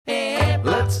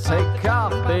Let's take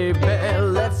off, baby.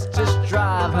 Let's just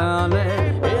drive, honey,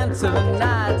 into the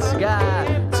night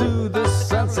sky, to the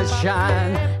sunset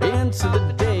shine, into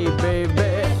the day,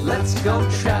 baby. Let's go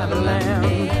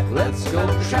traveling. Let's go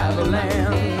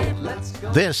traveling. Let's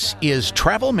go. This is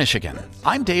Travel Michigan.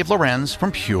 I'm Dave Lorenz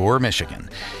from Pure, Michigan.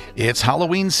 It's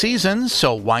Halloween season,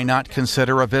 so why not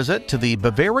consider a visit to the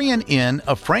Bavarian Inn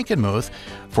of Frankenmuth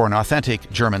for an authentic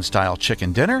German-style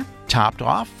chicken dinner, topped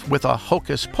off with a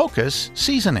hocus-pocus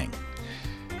seasoning.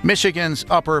 Michigan's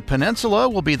Upper Peninsula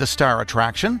will be the star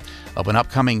attraction of an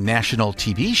upcoming national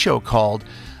TV show called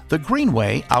The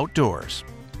Greenway Outdoors.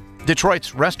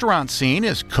 Detroit's restaurant scene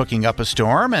is cooking up a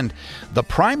storm, and the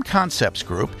Prime Concepts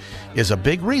Group is a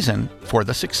big reason for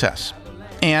the success.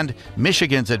 And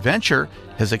Michigan's adventure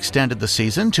has extended the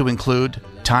season to include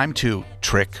time to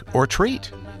trick or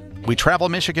treat. We travel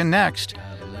Michigan next,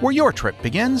 where your trip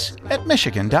begins at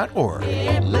michigan.org.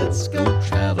 Let's go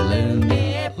traveling.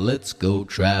 Let's go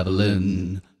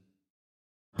traveling.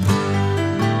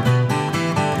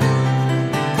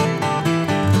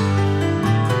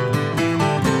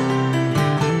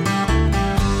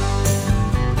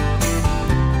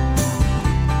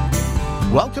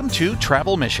 Welcome to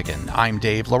Travel Michigan. I'm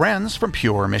Dave Lorenz from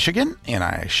Pure, Michigan, and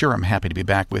I sure am happy to be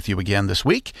back with you again this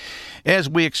week as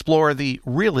we explore the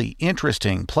really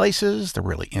interesting places, the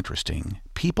really interesting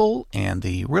people, and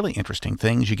the really interesting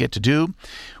things you get to do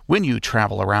when you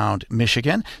travel around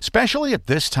Michigan, especially at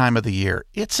this time of the year.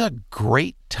 It's a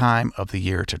great time of the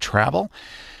year to travel.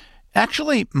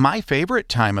 Actually, my favorite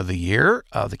time of the year.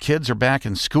 The kids are back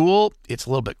in school. It's a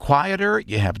little bit quieter.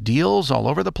 You have deals all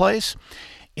over the place.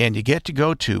 And you get to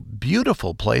go to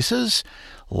beautiful places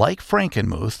like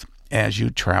Frankenmuth as you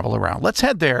travel around. Let's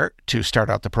head there to start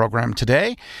out the program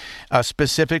today,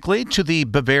 specifically to the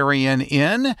Bavarian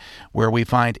Inn, where we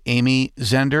find Amy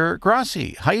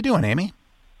Zender-Grassi. How you doing, Amy?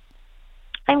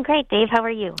 I'm great, Dave. How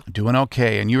are you? Doing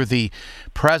okay. And you're the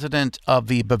president of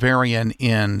the Bavarian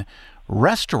Inn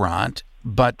restaurant.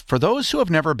 But for those who have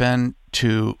never been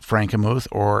to Frankenmuth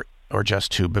or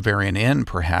just to Bavarian Inn,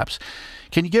 perhaps,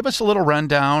 can you give us a little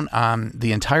rundown on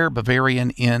the entire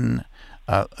Bavarian Inn,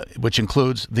 which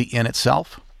includes the inn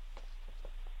itself?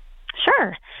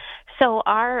 Sure. So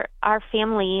our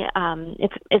family,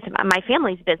 it's my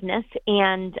family's business,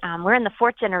 and we're in the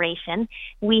fourth generation.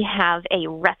 We have a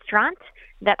restaurant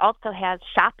that also has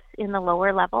shops in the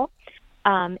lower level,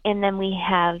 and then we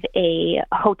have a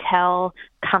hotel,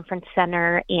 conference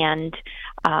center, and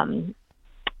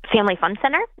family fun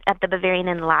center at the Bavarian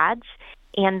Inn Lodge.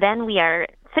 And then we are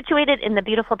situated in the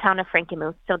beautiful town of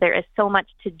Frankenmuth, so there is so much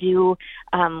to do.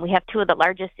 We have two of the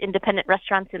largest independent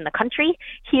restaurants in the country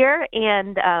here,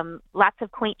 and lots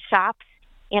of quaint shops,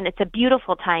 and it's a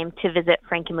beautiful time to visit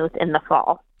Frankenmuth in the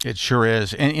fall. It sure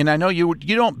is. And I know you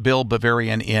don't bill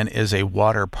Bavarian Inn as a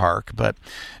water park, but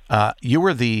you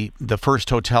were the first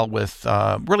hotel with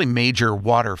really major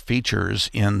water features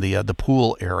in the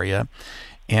pool area.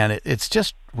 And it's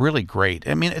just really great.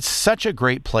 I mean, it's such a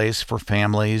great place for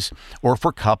families or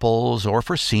for couples or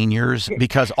for seniors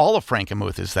because all of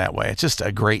Frankenmuth is that way. It's just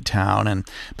a great town, and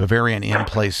Bavarian Inn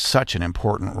plays such an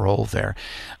important role there.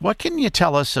 What can you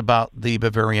tell us about the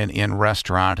Bavarian Inn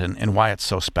restaurant and why it's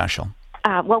so special?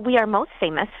 Well, we are most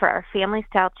famous for our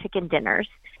family-style chicken dinners.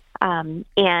 And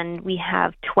we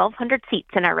have 1,200 seats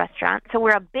in our restaurant. So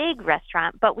we're a big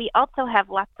restaurant, but we also have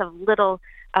lots of little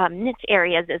niche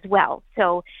areas as well.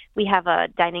 So we have a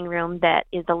dining room that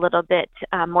is a little bit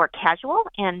more casual,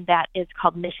 and that is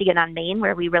called Michigan on Main,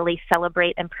 where we really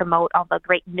celebrate and promote all the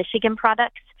great Michigan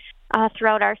products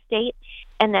throughout our state.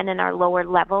 And then in our lower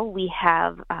level, we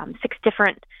have 6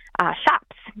 different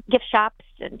shops, gift shops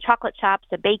and chocolate shops,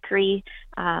 a bakery.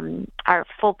 Our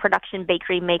full production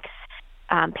bakery makes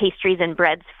pastries and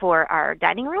breads for our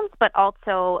dining rooms, but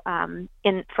also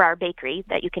for our bakery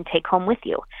that you can take home with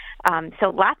you. So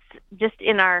lots just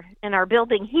in our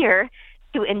building here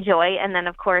to enjoy, and then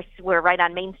of course we're right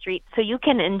on Main Street, so you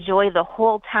can enjoy the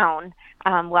whole town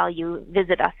while you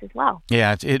visit us as well.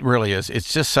 Yeah, it really is.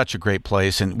 It's just such a great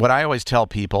place, and what I always tell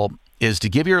people is to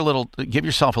give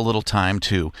yourself a little time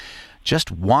to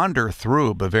just wander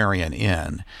through Bavarian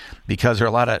Inn, because there are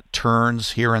a lot of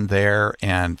turns here and there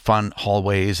and fun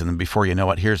hallways, and then before you know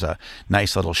it, here's a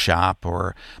nice little shop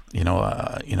or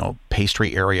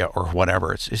pastry area or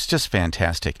whatever. It's just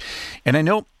fantastic. And I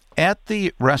know at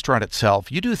the restaurant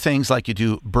itself, you do things like you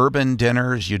do bourbon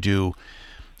dinners, you do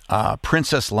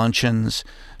princess luncheons,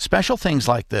 special things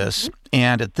like this.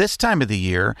 And at this time of the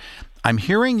year, I'm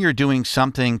hearing you're doing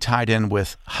something tied in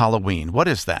with Halloween. What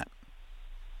is that?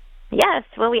 Yes,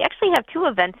 well, we actually have 2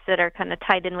 events that are kind of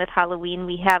tied in with Halloween.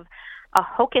 We have a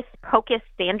Hocus Pocus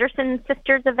Sanderson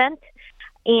Sisters event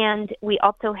And we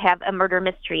also have a murder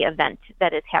mystery event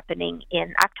that is happening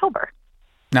in October.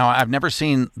 Now, I've never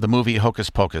seen the movie Hocus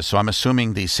Pocus, so I'm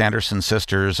assuming the Sanderson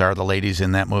sisters are the ladies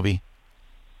in that movie?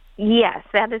 Yes,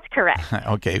 that is correct.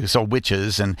 Okay, so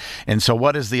witches. And so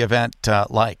what is the event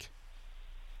like?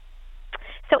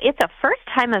 So it's a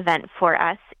first-time event for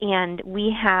us, and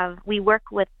we work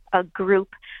with a group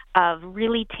of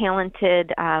really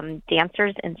talented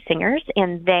dancers and singers,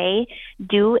 and they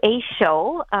do a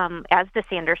show as the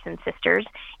Sanderson sisters.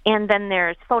 And then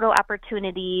there's photo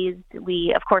opportunities.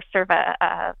 We, of course, serve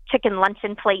a chicken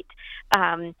luncheon plate.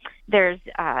 There's,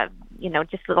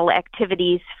 just little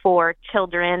activities for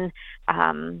children,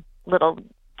 little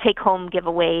take-home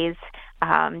giveaways.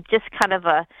 Just kind of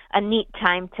a neat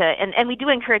time and we do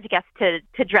encourage guests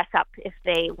to dress up if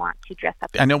they want to dress up.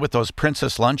 I know with those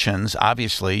princess luncheons,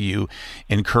 obviously you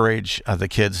encourage the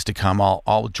kids to come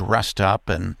all dressed up,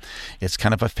 and it's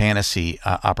kind of a fantasy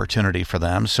opportunity for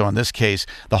them. So in this case,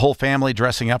 the whole family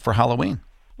dressing up for Halloween.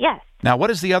 Yes. Now,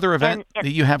 what is the other event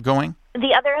that you have going?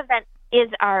 The other event is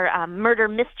our murder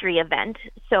mystery event.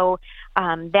 So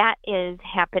that is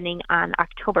happening on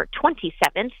October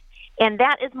 27th. And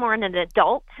that is more an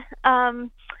adult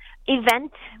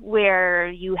event where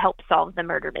you help solve the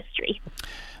murder mystery.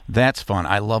 That's fun.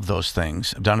 I love those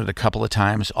things. I've done it a couple of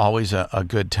times, always a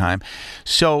good time.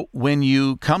 So when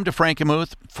you come to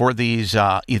Frankenmuth for these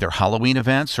either Halloween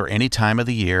events or any time of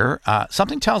the year,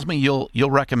 something tells me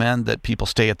you'll recommend that people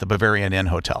stay at the Bavarian Inn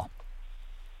Hotel.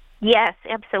 Yes,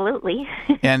 absolutely.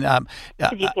 And I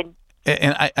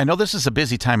know this is a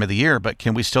busy time of the year, but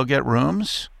can we still get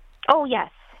rooms? Oh, yes.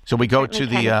 So we go Certainly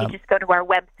to the. You just go to our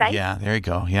website. Yeah, there you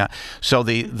go. Yeah. So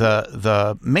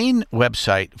the main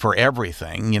website for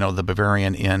everything, the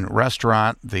Bavarian Inn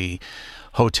restaurant, the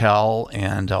hotel,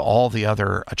 and all the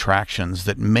other attractions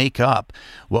that make up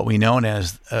what we know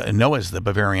as the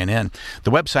Bavarian Inn.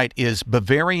 The website is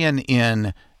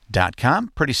bavarianinn.com.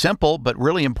 Pretty simple, but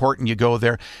really important. You go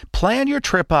there. Plan your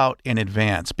trip out in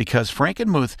advance, because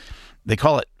Frankenmuth, they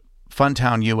call it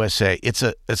Funtown, USA. It's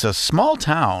a small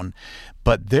town,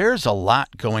 but there's a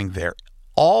lot going there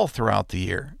all throughout the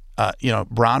year.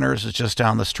 Bronner's is just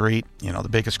down the street, the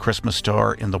biggest Christmas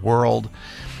store in the world.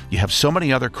 You have so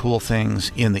many other cool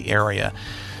things in the area.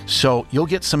 So you'll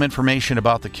get some information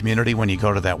about the community when you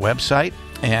go to that website,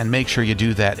 and make sure you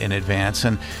do that in advance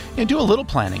and do a little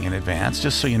planning in advance,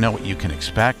 just so you know what you can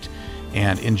expect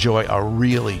and enjoy a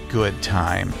really good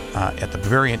time at the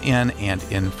Bavarian Inn and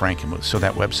in Frankenmuth. So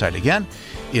that website again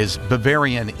is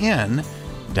bavarianinn.com.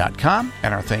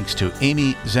 And our thanks to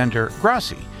Amy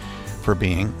Zender-Grassi for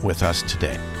being with us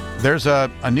today. There's a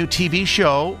new TV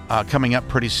show coming up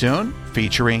pretty soon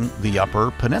featuring the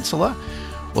Upper Peninsula.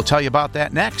 We'll tell you about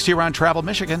that next here on Travel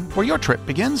Michigan, where your trip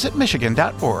begins at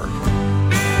michigan.org.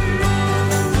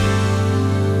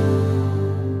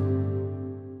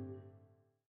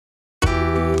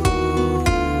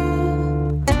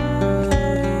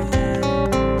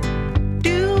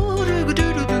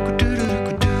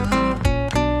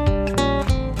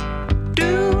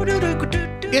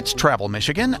 It's Travel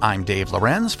Michigan. I'm Dave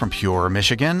Lorenz from Pure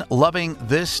Michigan. Loving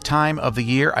this time of the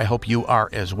year. I hope you are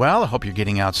as well. I hope you're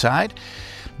getting outside,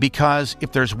 because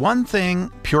if there's one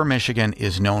thing Pure Michigan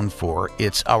is known for,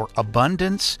 it's our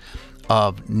abundance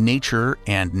of nature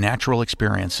and natural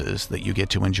experiences that you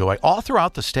get to enjoy all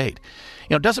throughout the state.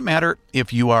 It doesn't matter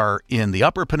if you are in the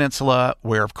Upper Peninsula,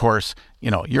 where, of course,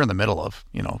 you're in the middle of,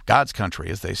 God's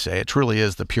country, as they say. It truly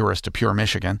is the purest of pure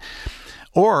Michigan.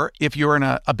 Or if you're in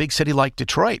a big city like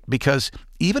Detroit, because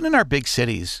even in our big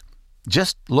cities,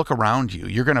 just look around you.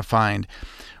 You're going to find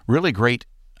really great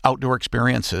outdoor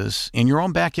experiences in your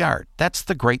own backyard. That's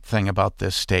the great thing about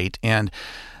this state. And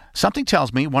something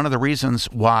tells me one of the reasons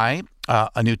why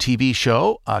a new TV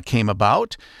show came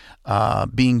about,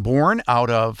 being born out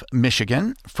of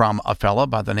Michigan from a fellow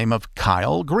by the name of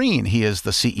Kyle Green. He is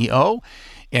the CEO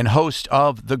and host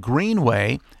of the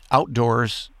Greenway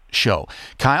Outdoors show.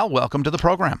 Kyle, welcome to the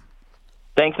program.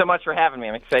 Thanks so much for having me.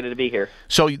 I'm excited to be here.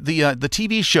 So the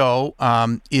TV show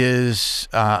is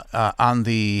on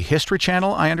the History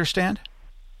Channel, I understand?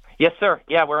 Yes, sir.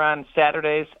 Yeah, we're on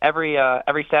Saturdays. Every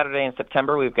Saturday in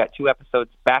September, we've got 2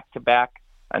 episodes back-to-back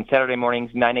on Saturday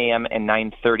mornings, 9 a.m. and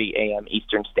 9:30 a.m.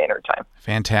 Eastern Standard Time.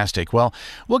 Fantastic. Well,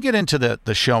 we'll get into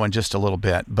the show in just a little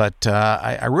bit, but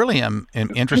I really am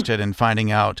interested in finding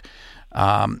out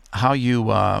how you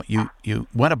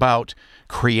went about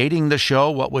creating the show.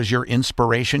 What was your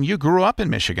inspiration? You grew up in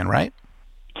Michigan, right?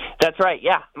 That's right.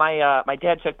 Yeah, my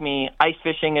dad took me ice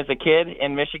fishing as a kid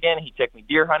in Michigan. He took me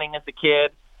deer hunting as a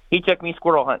kid. He took me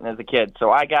squirrel hunting as a kid.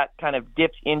 So I got kind of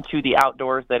dipped into the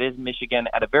outdoors that is Michigan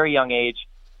at a very young age.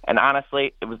 And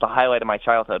honestly, it was the highlight of my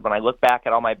childhood. When I look back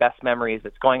at all my best memories,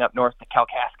 it's going up north to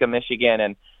Kalkaska, Michigan,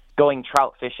 and going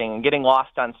trout fishing and getting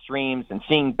lost on streams and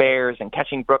seeing bears and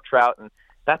catching brook trout. And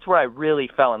that's where I really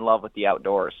fell in love with the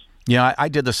outdoors. Yeah, I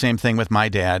did the same thing with my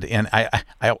dad, and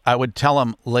I would tell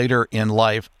him later in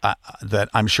life that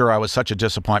I'm sure I was such a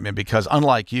disappointment because,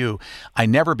 unlike you, I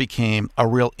never became a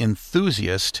real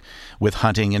enthusiast with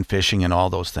hunting and fishing and all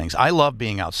those things. I love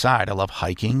being outside. I love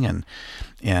hiking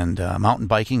and mountain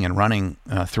biking and running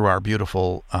through our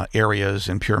beautiful areas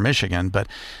in Pure Michigan, but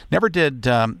never did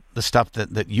the stuff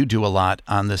that you do a lot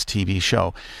on this TV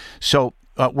show. So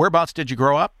whereabouts did you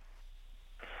grow up?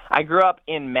 I grew up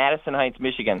in Madison Heights,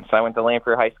 Michigan. So I went to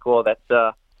Lanphier High School. That's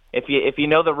if you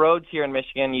know the roads here in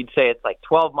Michigan, you'd say it's like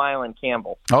 12 Mile and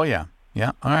Campbell. Oh yeah.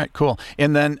 Yeah. All right. Cool.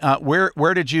 And then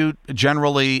where did you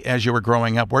generally, as you were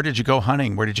growing up, where did you go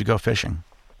hunting? Where did you go fishing?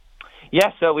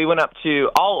 Yeah, so we went up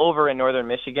to all over in northern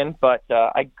Michigan, but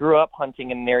I grew up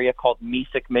hunting in an area called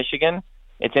Mesick, Michigan.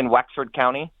 It's in Wexford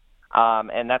County,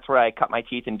 and that's where I cut my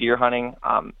teeth in deer hunting.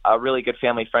 A really good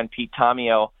family friend, Pete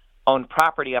Tomio, owned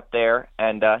property up there,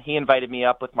 and he invited me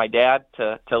up with my dad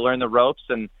to learn the ropes,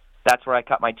 and that's where I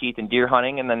cut my teeth in deer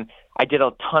hunting. And then I did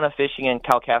a ton of fishing in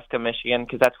Kalkaska, Michigan,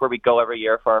 because that's where we go every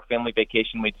year for our family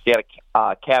vacation. We'd stay at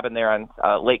a cabin there on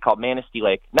a lake called Manistee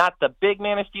Lake. Not the big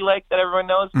Manistee Lake that everyone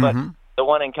knows, but the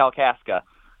one in Kalkaska.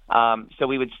 So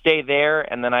we would stay there,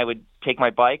 and then I would take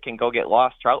my bike and go get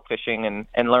lost trout fishing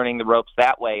and learning the ropes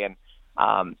that way. And,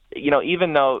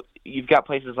 even though you've got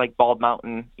places like Bald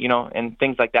Mountain, and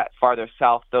things like that farther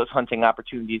south, those hunting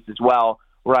opportunities as well,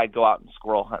 where I'd go out and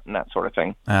squirrel hunt and that sort of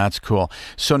thing. That's cool.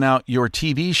 So now your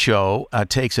TV show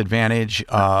takes advantage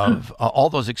of all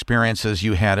those experiences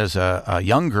you had as a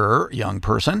young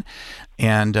person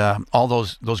and all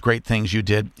those great things you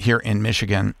did here in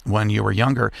Michigan when you were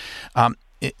younger.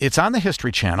 It's on the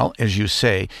History Channel, as you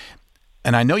say,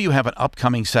 and I know you have an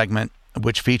upcoming segment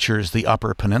which features the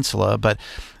Upper Peninsula, but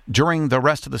during the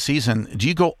rest of the season, do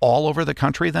you go all over the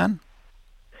country then?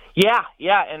 Yeah,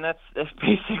 and that's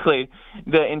basically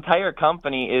the entire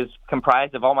company is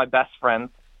comprised of all my best friends,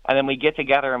 and then we get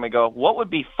together and we go, what would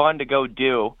be fun to go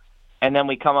do? And then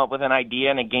we come up with an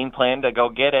idea and a game plan to go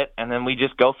get it, and then we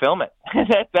just go film it.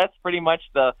 That's pretty much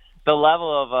the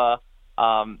level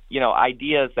of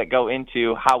ideas that go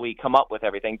into how we come up with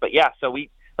everything. But yeah, so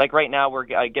right now we're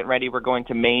getting ready. We're going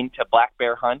to Maine to black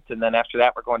bear hunt, and then after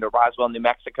that we're going to Roswell, New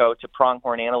Mexico to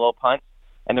pronghorn antelope hunt.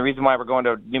 And the reason why we're going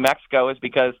to New Mexico is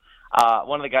because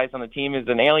one of the guys on the team is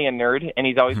an alien nerd, and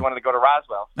he's always wanted to go to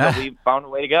Roswell. So we found a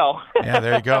way to go. Yeah,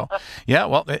 there you go. Yeah,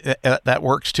 well, that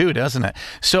works too, doesn't it?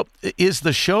 So is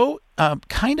the show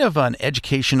kind of an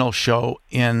educational show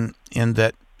in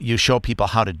that you show people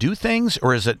how to do things,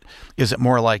 or is it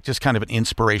more like just kind of an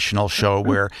inspirational show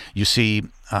where you see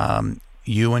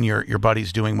you and your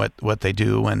buddies doing what they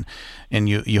do, and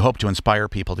you hope to inspire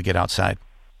people to get outside?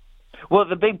 Well,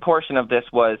 the big portion of this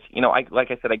was,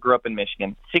 like I said, I grew up in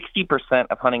Michigan. 60%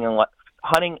 of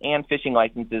hunting and fishing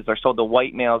licenses are sold to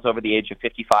white males over the age of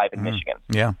 55 in Michigan.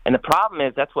 Yeah. And the problem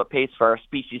is that's what pays for our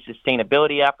species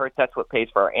sustainability efforts. That's what pays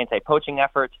for our anti-poaching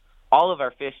efforts, all of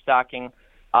our fish stocking,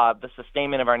 the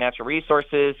sustainment of our natural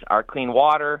resources, our clean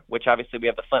water, which obviously we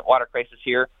have the Flint water crisis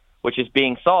here, which is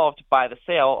being solved by the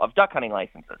sale of duck hunting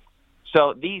licenses.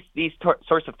 So these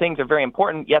sorts of things are very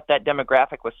important, yet that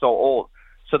demographic was so old.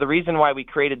 So the reason why we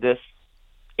created this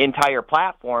entire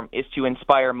platform is to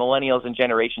inspire millennials and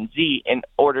Generation Z in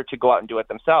order to go out and do it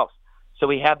themselves. So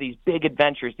we have these big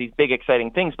adventures, these big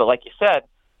exciting things, but like you said,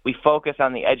 we focus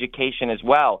on the education as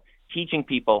well, teaching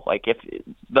people, like if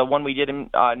the one we did in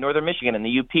northern Michigan in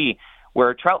the UP,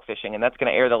 we're trout fishing, and that's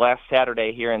going to air the last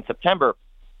Saturday here in September.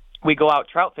 We go out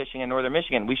trout fishing in northern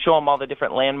Michigan. We show them all the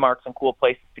different landmarks and cool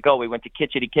places to go. We went to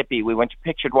Kitchity Kippy. We went to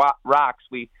Pictured Rocks.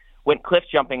 We went cliff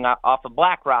jumping off of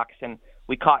black rocks, and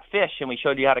we caught fish, and we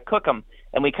showed you how to cook them.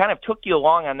 And we kind of took you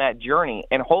along on that journey,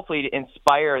 and hopefully to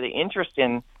inspire the interest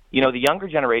in, the younger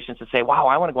generations to say, wow,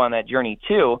 I want to go on that journey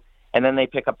too. And then they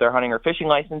pick up their hunting or fishing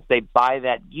license, they buy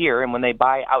that gear, and when they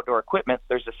buy outdoor equipment,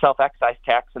 there's a self-excise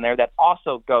tax in there that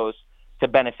also goes to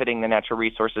benefiting the natural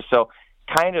resources. So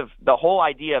kind of the whole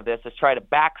idea of this is try to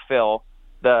backfill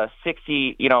the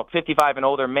 55 and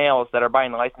older males that are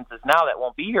buying the licenses now that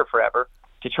won't be here forever,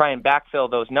 to try and backfill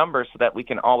those numbers so that we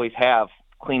can always have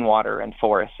clean water and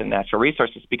forests and natural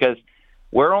resources, because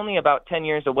we're only about 10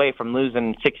 years away from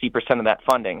losing 60% of that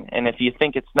funding. And if you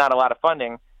think it's not a lot of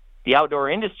funding, the outdoor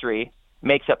industry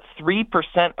makes up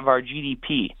 3% of our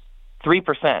GDP,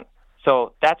 3%.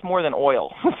 So that's more than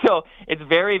oil. So it's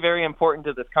very, very important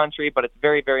to this country, but it's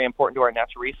very, very important to our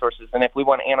natural resources. And if we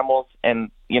want animals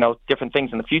and, different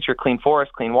things in the future, clean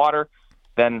forests, clean water,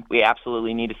 then we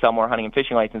absolutely need to sell more hunting and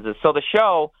fishing licenses. So the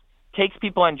show takes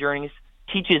people on journeys,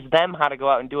 teaches them how to go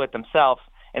out and do it themselves,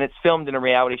 and it's filmed in a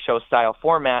reality show style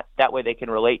format. That way they can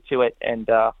relate to it, and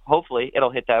hopefully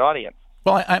it'll hit that audience.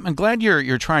 Well, I'm glad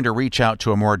you're trying to reach out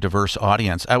to a more diverse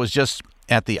audience. I was just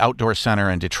at the Outdoor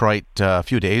Center in Detroit a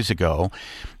few days ago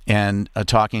and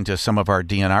talking to some of our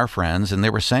DNR friends, and they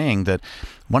were saying that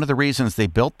one of the reasons they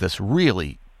built this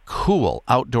really cool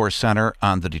outdoor center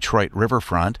on the Detroit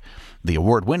riverfront, the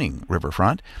award-winning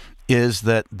riverfront, is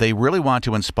that they really want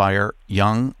to inspire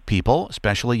young people,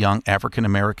 especially young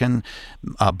African-American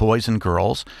boys and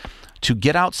girls, to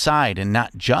get outside and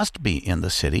not just be in the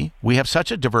city. We have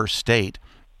such a diverse state.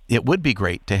 It would be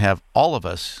great to have all of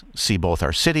us see both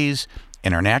our cities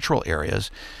and our natural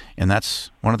areas, and that's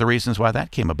one of the reasons why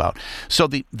that came about. So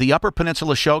the Upper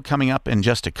Peninsula show coming up in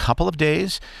just a couple of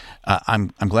days.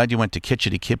 I'm glad you went to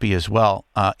Kitchity Kippy as well.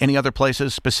 Any other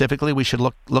places specifically we should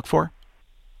look for?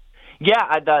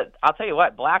 Yeah, I'll tell you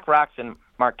what, Black Rocks and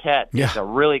Marquette is a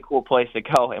really cool place to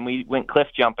go, and we went cliff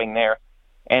jumping there.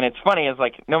 And it's funny, it's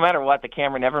like no matter what, the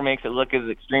camera never makes it look as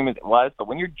extreme as it was, but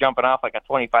when you're jumping off like a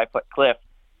 25-foot cliff,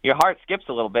 your heart skips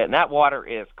a little bit, and that water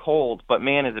is cold, but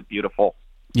man, is it beautiful.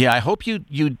 Yeah, I hope you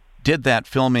did that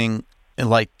filming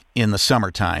like in the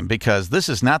summertime, because this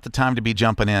is not the time to be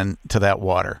jumping into that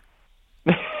water.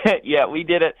 Yeah, we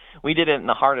did it. We did it in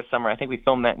the heart of summer. I think we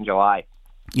filmed that in July.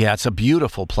 Yeah, it's a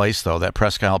beautiful place, though, that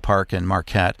Presque Isle Park in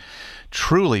Marquette.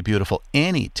 Truly beautiful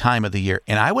any time of the year.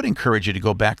 And I would encourage you to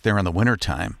go back there in the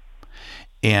wintertime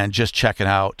and just check it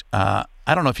out.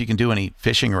 I don't know if you can do any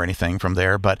fishing or anything from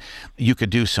there, but you could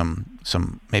do some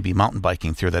maybe mountain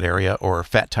biking through that area or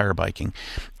fat tire biking.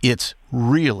 It's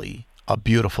really a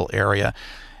beautiful area,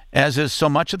 as is so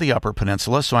much of the Upper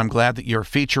Peninsula. So I'm glad that you're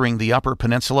featuring the Upper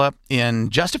Peninsula in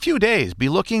just a few days. Be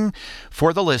looking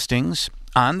for the listings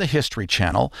on the History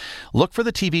Channel. Look for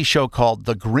the TV show called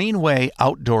The Greenway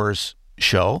Outdoors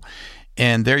Show.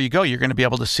 And there you go. You're going to be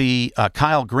able to see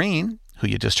Kyle Green, who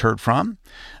you just heard from,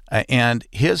 and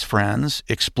his friends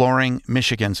exploring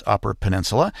Michigan's Upper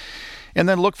Peninsula. And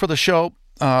then look for the show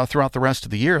throughout the rest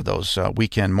of the year, those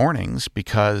weekend mornings,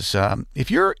 because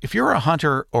if you're a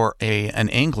hunter or an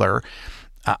angler,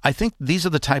 I think these are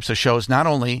the types of shows not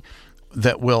only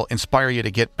that will inspire you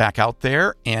to get back out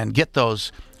there and get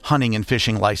those hunting and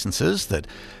fishing licenses that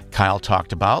Kyle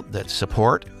talked about that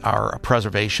support our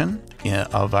preservation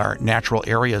of our natural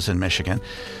areas in Michigan,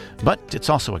 but it's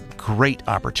also a great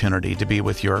opportunity to be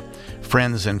with your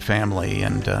friends and family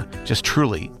and just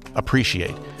truly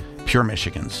appreciate Pure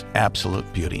Michigan's absolute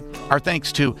beauty. Our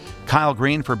thanks to Kyle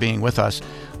Green for being with us.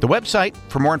 The website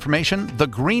for more information,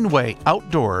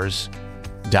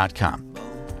 thegreenwayoutdoors.com.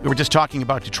 We were just talking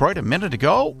about Detroit a minute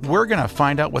ago. We're going to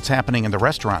find out what's happening in the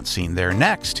restaurant scene there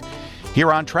next,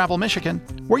 here on Travel Michigan,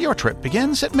 where your trip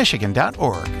begins at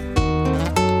michigan.org.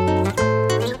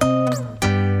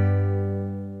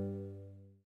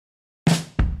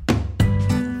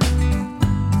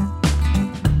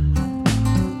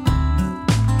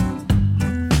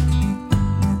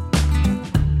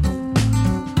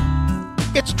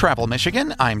 It's Travel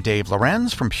Michigan. I'm Dave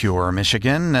Lorenz from Pure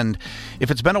Michigan, and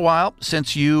if it's been a while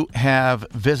since you have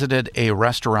visited a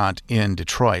restaurant in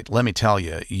Detroit, let me tell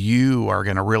you, you are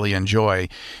going to really enjoy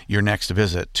your next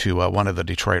visit to one of the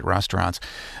Detroit restaurants.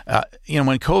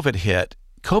 When COVID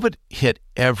hit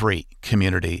every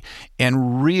community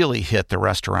and really hit the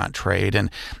restaurant trade, and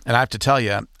I have to tell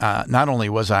you, not only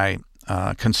was I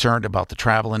concerned about the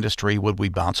travel industry, would we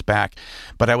bounce back?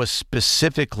 But I was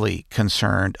specifically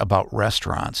concerned about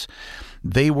restaurants.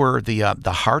 They were the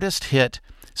hardest hit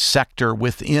sector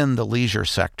within the leisure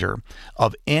sector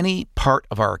of any part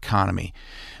of our economy.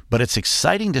 But it's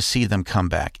exciting to see them come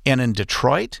back. And in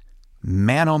Detroit,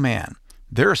 man, oh man,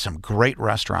 there are some great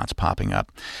restaurants popping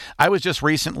up. I was just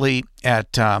recently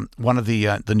at one of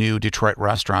the new Detroit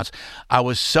restaurants. I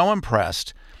was so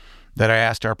impressed that I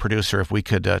asked our producer if we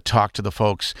could talk to the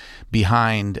folks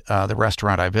behind the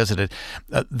restaurant I visited.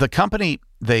 The company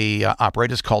they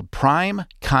operate is called Prime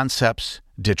Concepts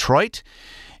Detroit,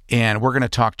 and we're going to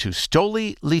talk to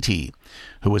Stoli Liti,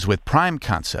 who is with Prime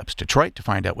Concepts Detroit, to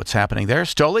find out what's happening there.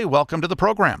 Stoli, welcome to the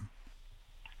program.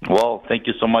 Well, thank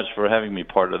you so much for having me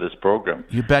part of this program.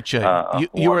 You betcha.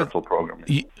 Wonderful program.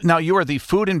 Now, you are the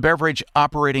food and beverage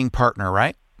operating partner,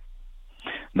 right?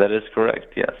 That is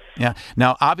correct, yes. Yeah.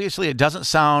 Now, obviously, it doesn't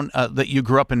sound that you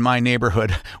grew up in my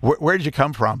neighborhood. Where did you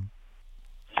come from?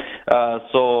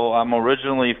 So I'm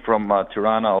originally from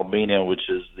Tirana, Albania, which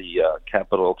is the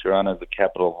capital. Tirana is the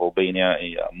capital of Albania.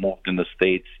 I moved in the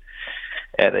States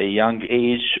at a young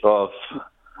age of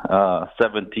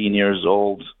 17 years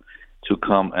old to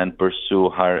come and pursue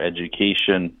higher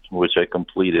education, which I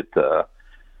completed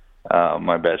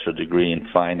my bachelor degree in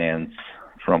finance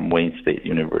from Wayne State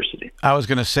University. I was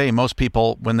going to say, most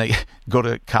people, when they go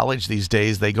to college these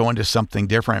days, they go into something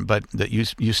different, but that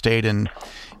you stayed in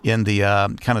the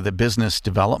kind of the business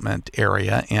development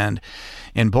area, and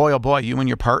boy, oh boy, you and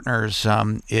your partners,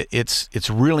 it's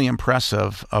really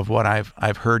impressive of what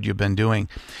I've heard you've been doing.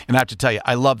 And I have to tell you,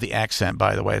 I love the accent,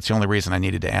 by the way. It's the only reason I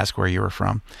needed to ask where you were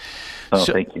from. Oh,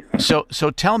 thank you.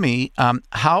 So tell me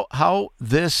how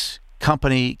this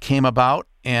company came about,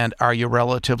 and are you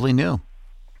relatively new?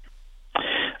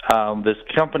 This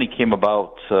company came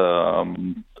about I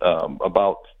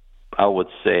would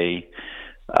say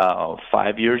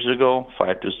 5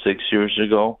 to 6 years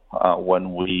ago,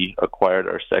 when we acquired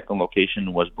our second location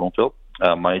in West Bloomfield.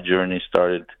 My journey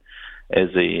started as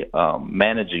a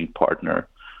managing partner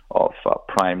of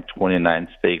Prime 29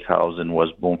 Steakhouse in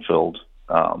West Bloomfield.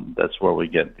 That's where we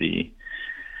get the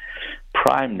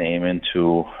Prime name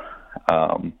into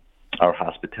our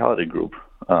hospitality group,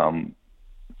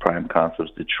 Prime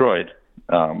Concepts Detroit,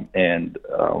 and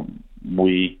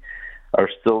we are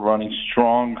still running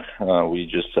strong. We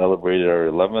just celebrated our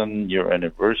 11-year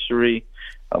anniversary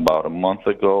about a month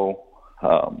ago.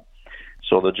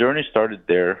 So the journey started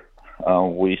there.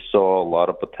 We saw a lot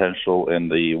of potential in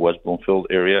the West Bloomfield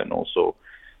area, and also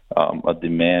a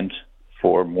demand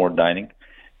for more dining.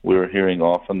 We were hearing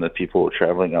often that people were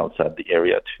traveling outside the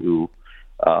area to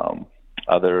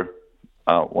other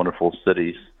wonderful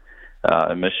cities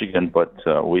in Michigan, but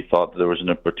we thought there was an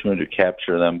opportunity to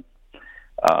capture them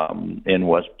in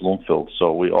West Bloomfield.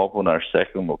 So we opened our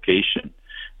second location,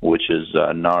 which is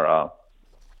Nara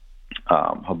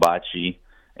Hibachi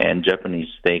and Japanese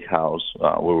Steakhouse,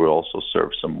 where we also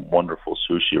serve some wonderful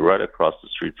sushi right across the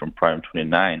street from Prime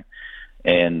 29.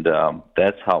 And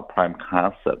that's how Prime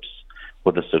Concepts,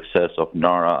 with the success of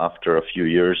Nara after a few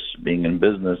years being in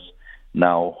business,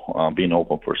 now being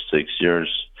open for 6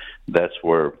 years, that's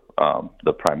where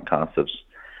the Prime Concepts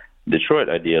Detroit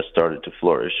idea started to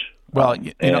flourish. Well,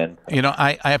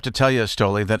 I have to tell you,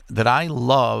 Stoli, that I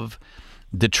love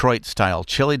Detroit-style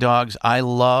chili dogs. I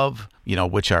love,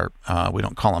 which are, we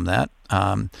don't call them that.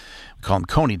 We call them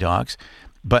Coney dogs.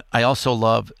 But I also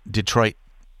love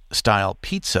Detroit-style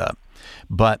pizza.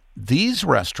 But these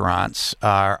restaurants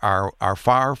are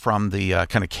far from the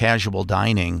kind of casual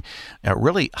dining,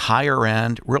 really higher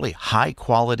end, really high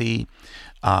quality,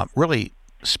 really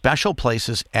special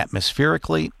places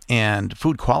atmospherically and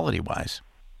food quality wise.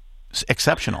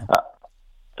 Exceptional.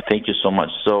 Thank you so much.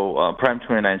 So Prime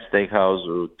 29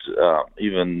 Steakhouse,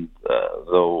 even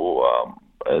though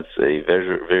it's a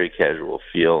very, very casual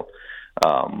feel,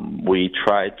 we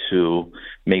try to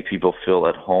make people feel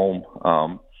at home.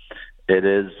 It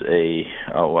is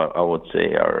I would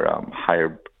say, our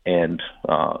higher end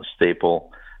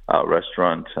staple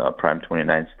restaurant, Prime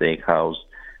 29 Steakhouse.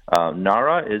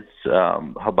 Nara is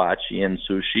hibachi and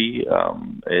sushi.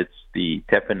 It's the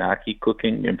teppanyaki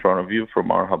cooking in front of you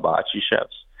from our hibachi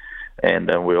chefs. And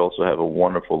then we also have a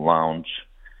wonderful lounge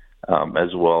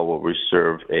as well, where we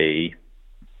serve a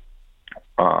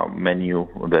menu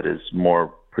that is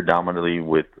more predominantly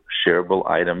with shareable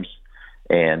items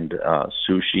and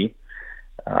sushi.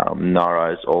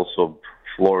 Nara is also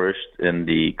flourished in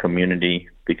the community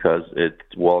because it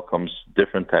welcomes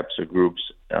different types of groups.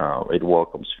 It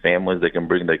welcomes families that can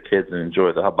bring their kids and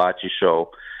enjoy the hibachi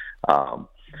show.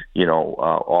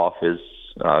 Office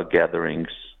gatherings,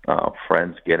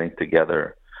 friends getting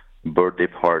together, birthday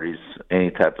parties,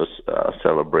 any type of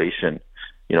celebration.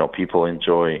 People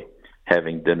enjoy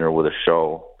having dinner with a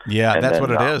show. Yeah, and that's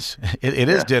what it is. It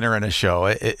is dinner and a show.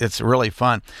 It's really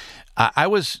fun. I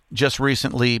was just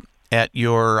recently at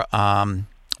your, what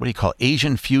do you call it,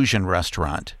 Asian Fusion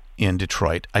restaurant in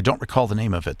Detroit. I don't recall the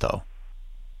name of it, though.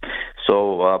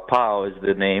 So POW is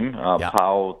the name.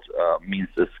 POW means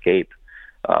escape.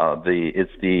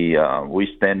 We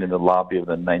stand in the lobby of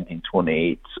the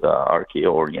 1928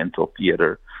 RKO Oriental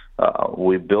Theater.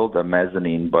 We built a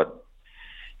mezzanine, but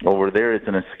over there it's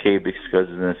an escape because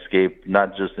it's an escape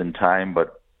not just in time,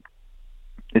 but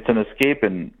it's an escape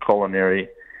in culinary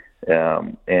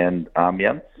and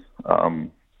ambience.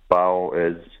 POW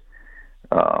is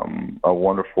a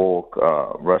wonderful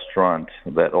restaurant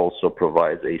that also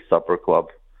provides a supper club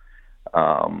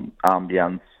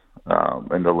ambience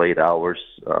in the late hours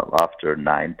after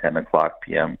 10 o'clock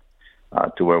p.m.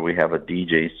 To where we have a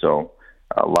DJ. So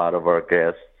a lot of our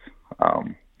guests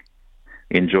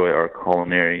enjoy our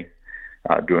culinary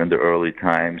during the early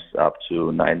times up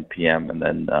to 9 p.m. And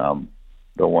then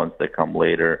the ones that come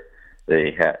later,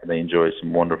 they enjoy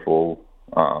some wonderful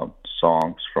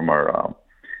songs from our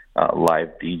live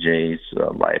DJs,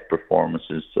 live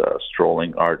performances,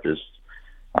 strolling artists,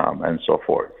 and so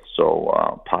forth.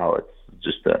 So POW, it's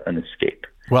just an escape.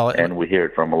 Well, and we hear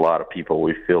it from a lot of people.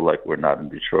 We feel like we're not in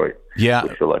Detroit. Yeah.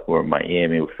 We feel like we're in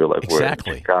Miami. We feel like we're in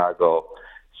Chicago.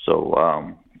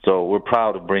 So we're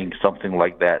proud to bring something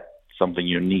like that, something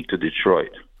unique to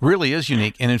Detroit. Really is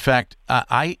unique. And in fact,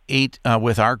 I ate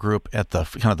with our group at the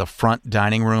kind of the front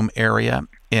dining room area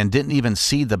and didn't even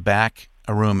see the back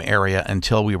room area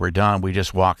until we were done. We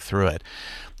just walked through it.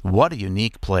 What a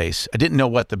unique place. I didn't know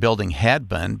what the building had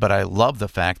been, but I love the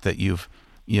fact that you've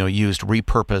used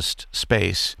repurposed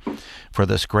space for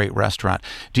this great restaurant.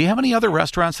 Do you have any other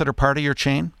restaurants that are part of your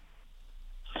chain?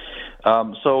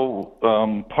 Part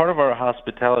of our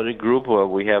hospitality group,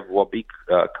 we have Wabik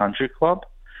Country Club.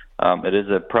 It is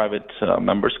a private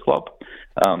members club.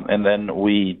 And then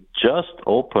we just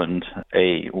opened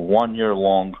a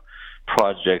 1-year-long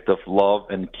project of love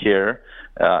and care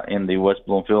in the West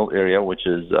Bloomfield area, which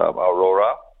is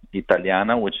Aurora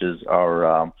Italiana, which is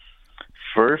our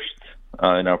first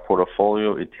in our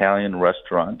portfolio Italian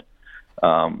restaurant.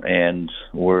 And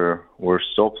we're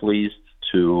so pleased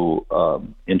to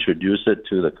introduce it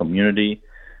to the community,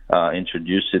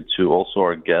 introduce it to also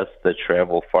our guests that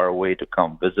travel far away to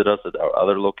come visit us at our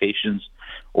other locations,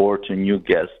 or to new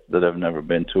guests that have never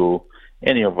been to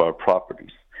any of our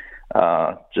properties.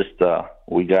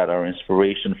 We got our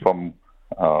inspiration from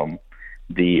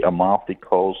the Amalfi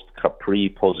Coast, Capri,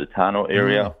 Positano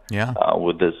area,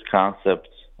 with this concept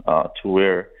to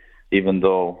where, even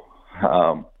though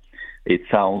it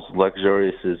sounds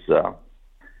luxurious, is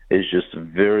just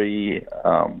very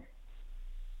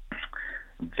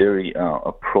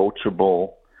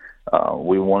approachable.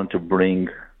 We wanted to bring,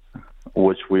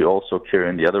 which we also carry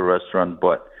in the other restaurant,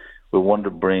 but we wanted to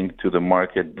bring to the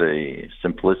market the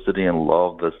simplicity and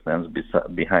love that stands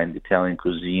behind Italian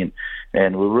cuisine.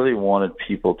 And we really wanted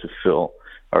people to feel,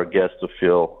 our guests to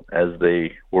feel, as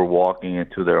they were walking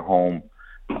into their home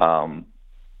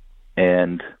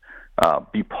and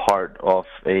be part of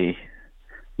a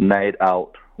night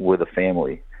out with a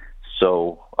family.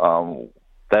 So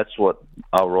that's what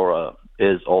Aurora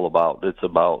is all about. It's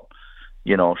about,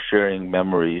 sharing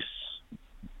memories,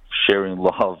 sharing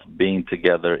love, being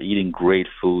together, eating great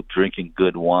food, drinking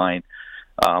good wine.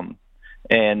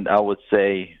 And I would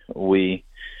say we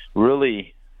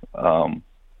really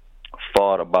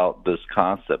thought about this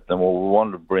concept, and what we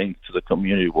wanted to bring to the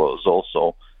community was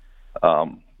also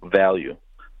value.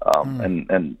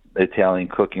 And Italian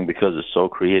cooking, because it's so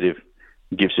creative,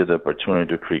 gives you the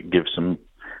opportunity to give some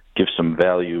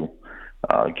value,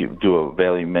 do a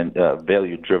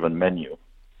value-driven menu.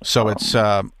 So it's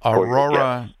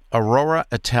Aurora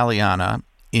Italiana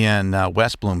in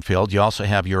West Bloomfield. You also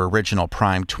have your original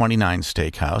Prime 29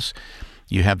 Steakhouse.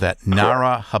 You have that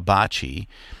Nara Hibachi,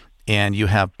 and you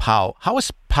have POW. How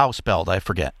is POW spelled? I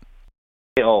forget.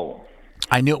 Oh.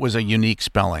 I knew it was a unique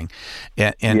spelling.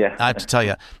 And I have to tell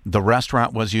you, the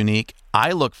restaurant was unique.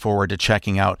 I look forward to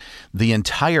checking out the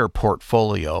entire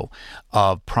portfolio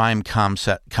of Prime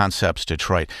Concepts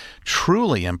Detroit.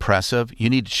 Truly impressive. You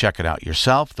need to check it out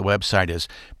yourself. The website is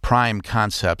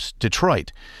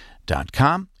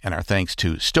primeconceptsdetroit.com. And our thanks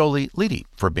to Stoli Lidi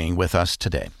for being with us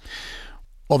today.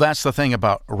 Well, that's the thing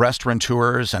about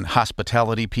restaurateurs and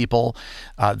hospitality people.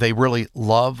 They really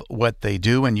love what they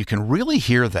do, and you can really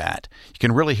hear that. You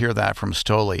can really hear that from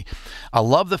Stoli. I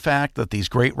love the fact that these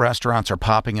great restaurants are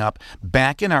popping up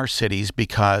back in our cities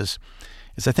because,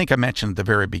 as I think I mentioned at the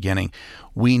very beginning,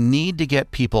 we need to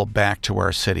get people back to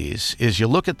our cities. As you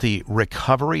look at the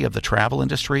recovery of the travel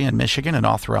industry in Michigan and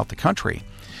all throughout the country,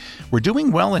 we're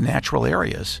doing well in natural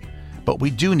areas, but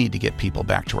we do need to get people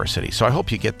back to our city. So I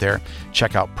hope you get there.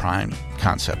 Check out Prime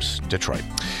Concepts Detroit.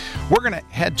 We're going to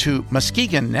head to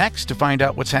Muskegon next to find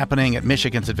out what's happening at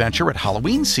Michigan's Adventure at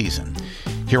Halloween season.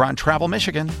 Here on Travel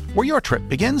Michigan, where your trip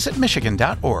begins at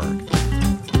michigan.org.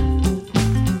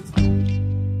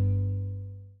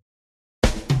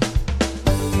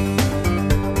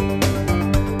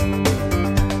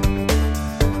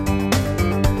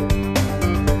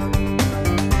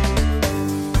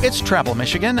 It's Travel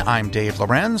Michigan. I'm Dave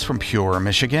Lorenz from Pure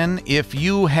Michigan. If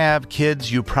you have kids,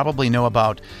 you probably know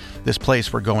about this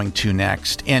place we're going to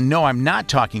next. And no, I'm not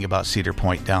talking about Cedar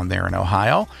Point down there in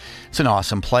Ohio. It's an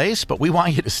awesome place, but we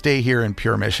want you to stay here in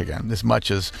Pure Michigan as much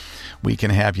as we can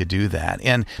have you do that.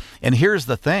 And here's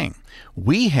the thing.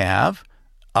 We have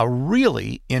a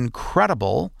really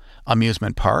incredible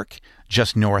amusement park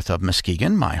just north of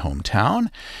Muskegon, my hometown.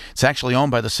 It's actually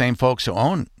owned by the same folks who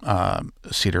own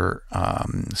Cedar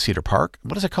Park.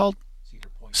 What is it called?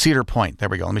 Cedar Point. There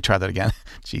we go. Let me try that again.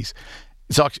 Jeez.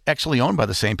 It's actually owned by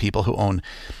the same people who own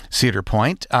Cedar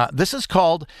Point. This is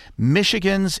called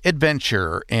Michigan's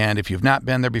Adventure, and if you've not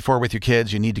been there before with your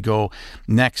kids, you need to go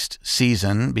next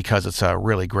season because it's a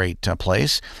really great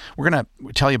place. We're going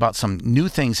to tell you about some new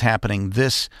things happening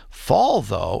this fall,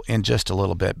 though, in just a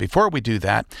little bit. Before we do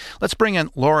that, let's bring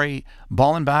in Lori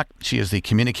Ballenbach. She is the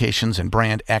Communications and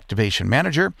Brand Activation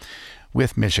Manager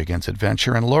with Michigan's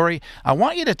Adventure. And Lori, I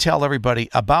want you to tell everybody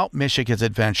about Michigan's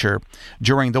Adventure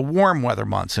during the warm weather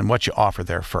months and what you offer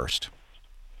there first.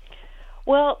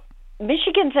 Well,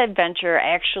 Michigan's Adventure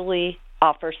actually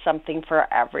offers something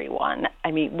for everyone.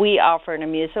 I mean, we offer an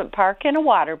amusement park and a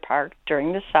water park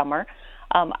during the summer.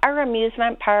 Our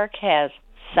amusement park has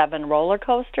 7 roller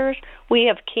coasters. We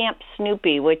have Camp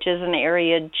Snoopy, which is an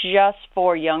area just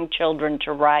for young children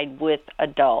to ride with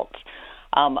adults.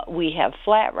 We have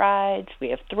flat rides, we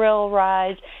have thrill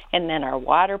rides, and then our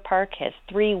water park has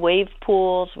 3 wave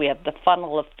pools. We have the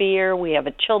Funnel of Fear. We have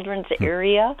a children's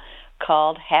area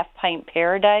called Half Pint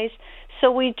Paradise.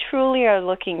 So we truly are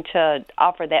looking to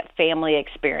offer that family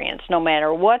experience. No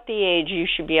matter what the age, you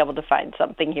should be able to find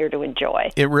something here to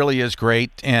enjoy. It really is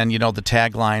great. And, you know, the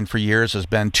tagline for years has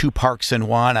been 2 parks in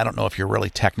 1. I don't know if you're really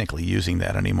technically using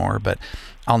that anymore, but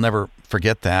I'll never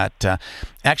forget that.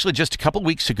 Actually, just a couple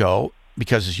weeks ago,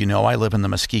 because, as you know, I live in the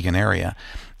Muskegon area,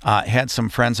 had some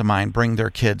friends of mine bring their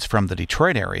kids from the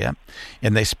Detroit area,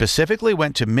 and they specifically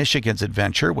went to Michigan's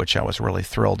Adventure, which I was really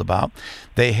thrilled about.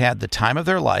 They had the time of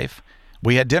their life.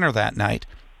 We had dinner that night.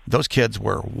 Those kids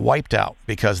were wiped out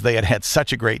because they had had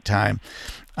such a great time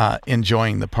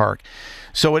enjoying the park.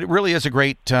 So it really is a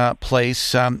great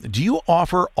place. Do you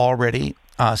offer already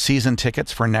season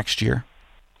tickets for next year?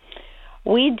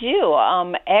 We do.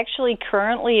 Actually,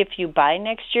 currently, if you buy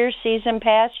next year's season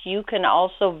pass, you can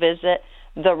also visit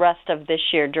the rest of this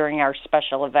year during our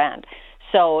special event.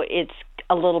 So it's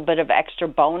a little bit of extra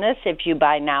bonus if you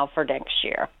buy now for next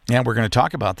year. Yeah, we're going to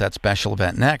talk about that special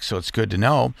event next, so it's good to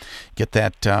know. Get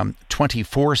that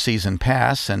 24 season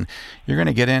pass, and you're going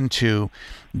to get into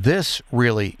this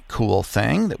really cool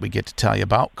thing that we get to tell you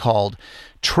about called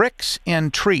Tricks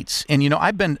and Treats. And, you know,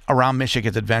 I've been around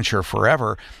Michigan's Adventure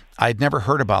forever. I'd never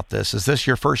heard about this. Is this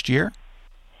your first year?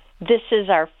 This is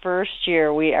our first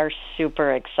year. We are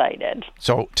super excited.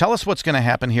 So tell us what's going to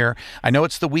happen here. I know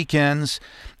it's the weekends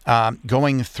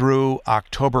going through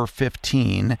October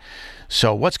 15.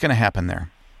 So what's going to happen there?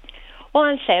 Well,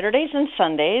 on Saturdays and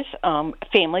Sundays,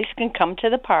 families can come to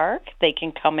the park. They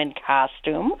can come in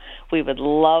costume. We would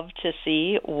love to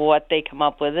see what they come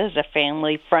up with as a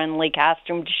family-friendly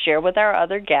costume to share with our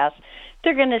other guests.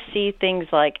 They're going to see things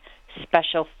like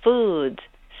special foods,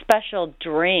 special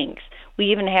drinks.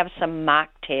 We even have some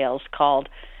mocktails called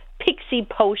Pixie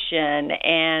Potion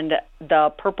and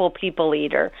the Purple People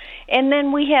Eater. And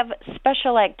then we have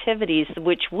special activities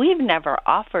which we've never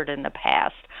offered in the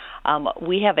past.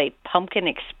 We have a Pumpkin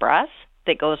Express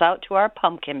that goes out to our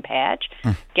pumpkin patch.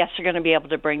 Guests are going to be able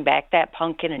to bring back that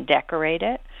pumpkin and decorate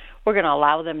it. We're going to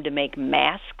allow them to make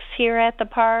masks here at the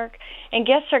park. And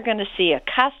guests are going to see a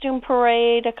costume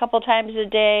parade a couple times a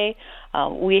day.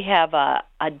 We have a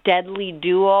deadly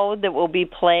duo that will be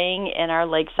playing in our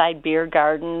Lakeside Beer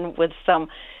Garden with some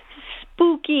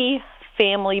spooky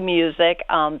family music.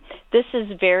 This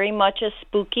is very much a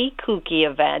spooky, kooky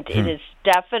event. It is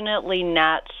definitely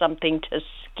not something to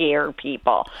scare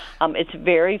people. It's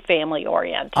very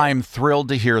family-oriented. I'm thrilled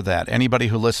to hear that. Anybody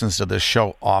who listens to this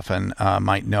show often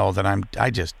might know that I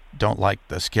just don't like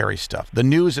the scary stuff. The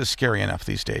news is scary enough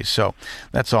these days, so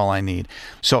that's all I need.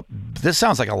 So this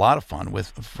sounds like a lot of fun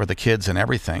for the kids and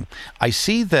everything. I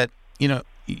see that, you know,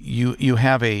 you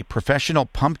have a professional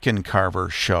pumpkin carver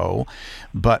show,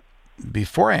 but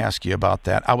before I ask you about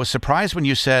that, I was surprised when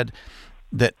you said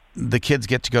that the kids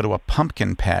get to go to a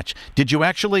pumpkin patch. Did you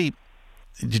actually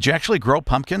grow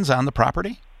pumpkins on the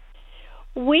property?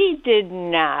 We did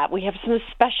not. We have some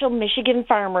special Michigan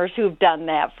farmers who've done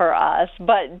that for us,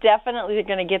 but definitely they're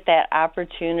going to get that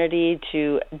opportunity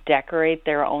to decorate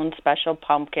their own special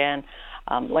pumpkin.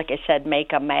 Like I said,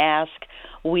 make a mask.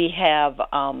 We have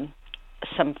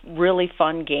some really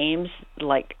fun games,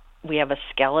 like we have a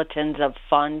Skeletons of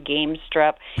Fun game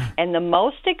strip. And the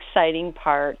most exciting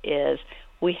part is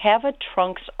we have a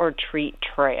Trunks or Treat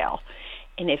trail.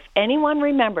 And if anyone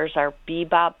remembers our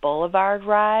Bebop Boulevard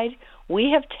ride,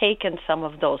 we have taken some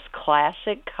of those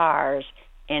classic cars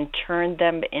and turned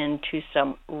them into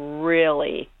some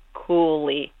really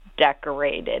coolly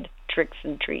decorated Tricks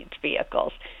and Treats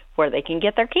vehicles where they can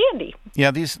get their candy.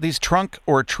 Yeah, these Trunk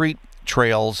or Treat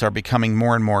trails are becoming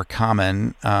more and more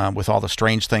common with all the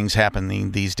strange things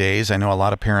happening these days. I know a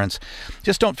lot of parents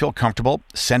just don't feel comfortable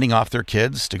sending off their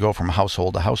kids to go from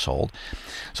household to household.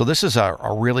 So this is a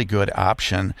really good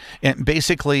option. And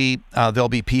basically, there'll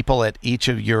be people at each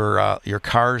of your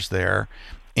cars there,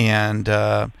 and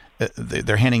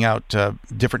they're handing out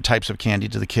different types of candy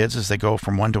to the kids as they go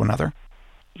from one to another.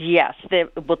 Yes,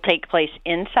 it will take place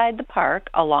inside the park,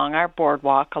 along our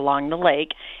boardwalk, along the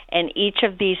lake, and each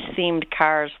of these themed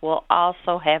cars will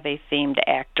also have a themed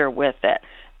actor with it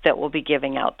that will be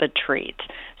giving out the treats.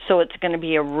 So it's going to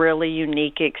be a really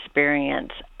unique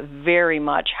experience, very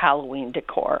much Halloween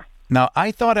decor. Now,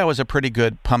 I thought I was a pretty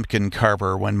good pumpkin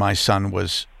carver when my son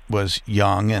was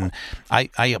young, and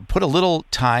I put a little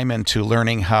time into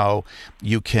learning how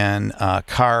you can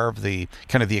carve the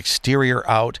kind of the exterior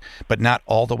out, but not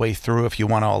all the way through if you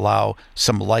want to allow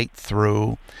some light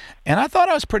through. And I thought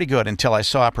I was pretty good until I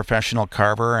saw a professional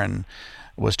carver and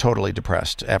was totally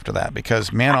depressed after that,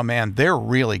 because man, oh man, they're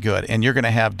really good. And you're going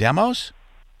to have demos?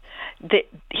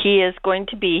 He is going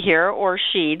to be here, or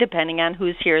she, depending on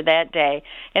who's here that day,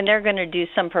 and they're going to do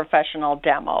some professional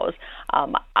demos.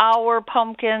 Our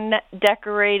pumpkin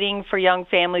decorating for young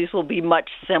families will be much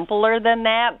simpler than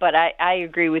that, but I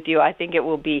agree with you. I think it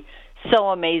will be so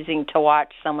amazing to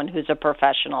watch someone who's a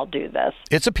professional do this.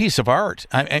 It's a piece of art.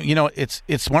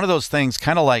 It's one of those things,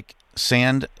 kind of like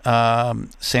sand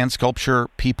sculpture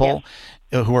people. Yes.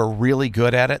 Who are really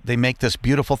good at it. They make this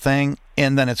beautiful thing,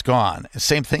 and then it's gone.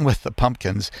 Same thing with the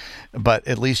pumpkins, but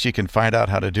at least you can find out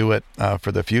how to do it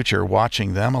for the future,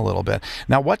 watching them a little bit.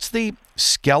 Now, what's the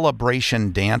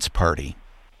Skelebration Dance Party?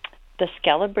 The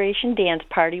Skelebration Dance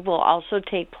Party will also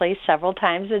take place several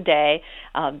times a day.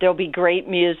 There'll be great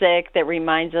music that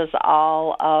reminds us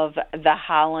all of the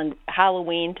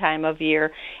Halloween time of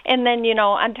year. And then,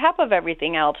 on top of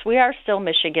everything else, we are still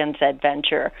Michigan's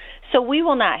adventure. So we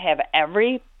will not have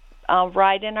every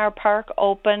ride in our park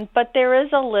open, but there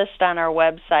is a list on our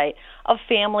website of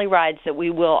family rides that we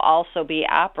will also be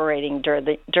operating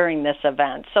during this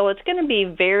event. So it's going to be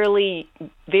very,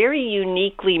 very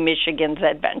uniquely Michigan's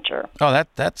adventure. Oh,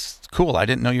 that's cool. I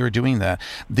didn't know you were doing that.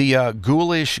 The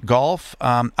Ghoulish Golf,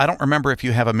 I don't remember if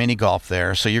you have a mini golf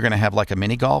there, so you're going to have like a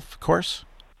mini golf course?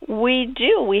 We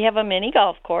do. We have a mini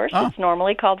golf course. Oh. It's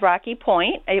normally called Rocky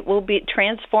Point. It will be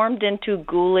transformed into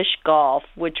Ghoulish Golf,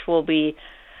 which will be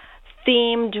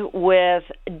themed with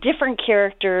different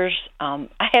characters. I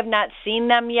have not seen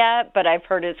them yet, but I've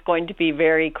heard it's going to be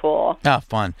very cool. Ah,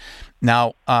 fun.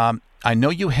 Now, I know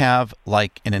you have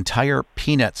like an entire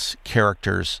Peanuts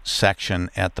characters section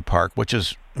at the park, which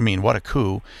is, what a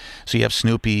coup. So you have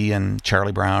Snoopy and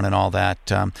Charlie Brown and all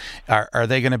that. Are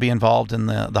they going to be involved in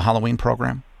the Halloween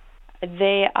program?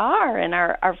 They are, and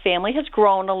our family has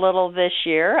grown a little this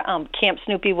year. Camp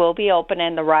Snoopy will be open,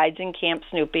 and the rides in Camp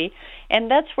Snoopy, and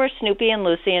that's where Snoopy and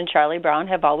Lucy and Charlie Brown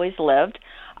have always lived.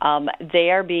 They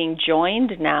are being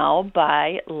joined now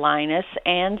by Linus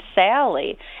and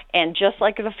Sally, and just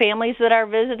like the families that are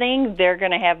visiting, they're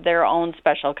going to have their own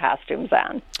special costumes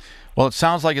on. Well, it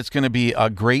sounds like it's going to be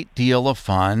a great deal of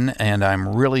fun, and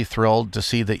I'm really thrilled to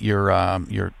see that you're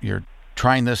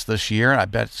trying this year. I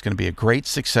bet it's going to be a great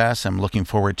success. I'm looking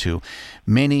forward to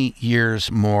many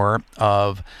years more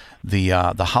of the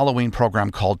Halloween program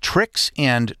called Tricks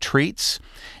and Treats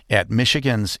at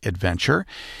Michigan's Adventure.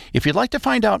 If you'd like to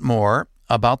find out more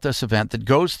about this event that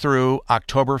goes through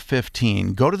October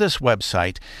 15, go to this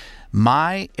website,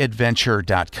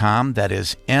 myadventure.com. That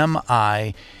is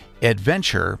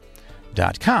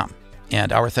myadventure.com.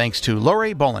 And our thanks to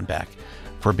Lori Bolenbeck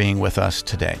for being with us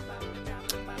today.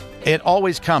 It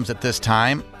always comes at this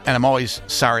time, and I'm always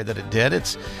sorry that it did.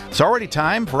 It's already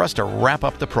time for us to wrap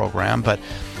up the program, but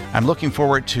I'm looking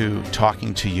forward to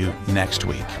talking to you next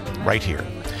week, right here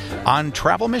on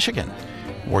Travel Michigan,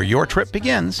 where your trip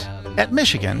begins at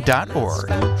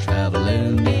michigan.org.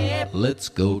 Let's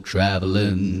go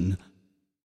traveling.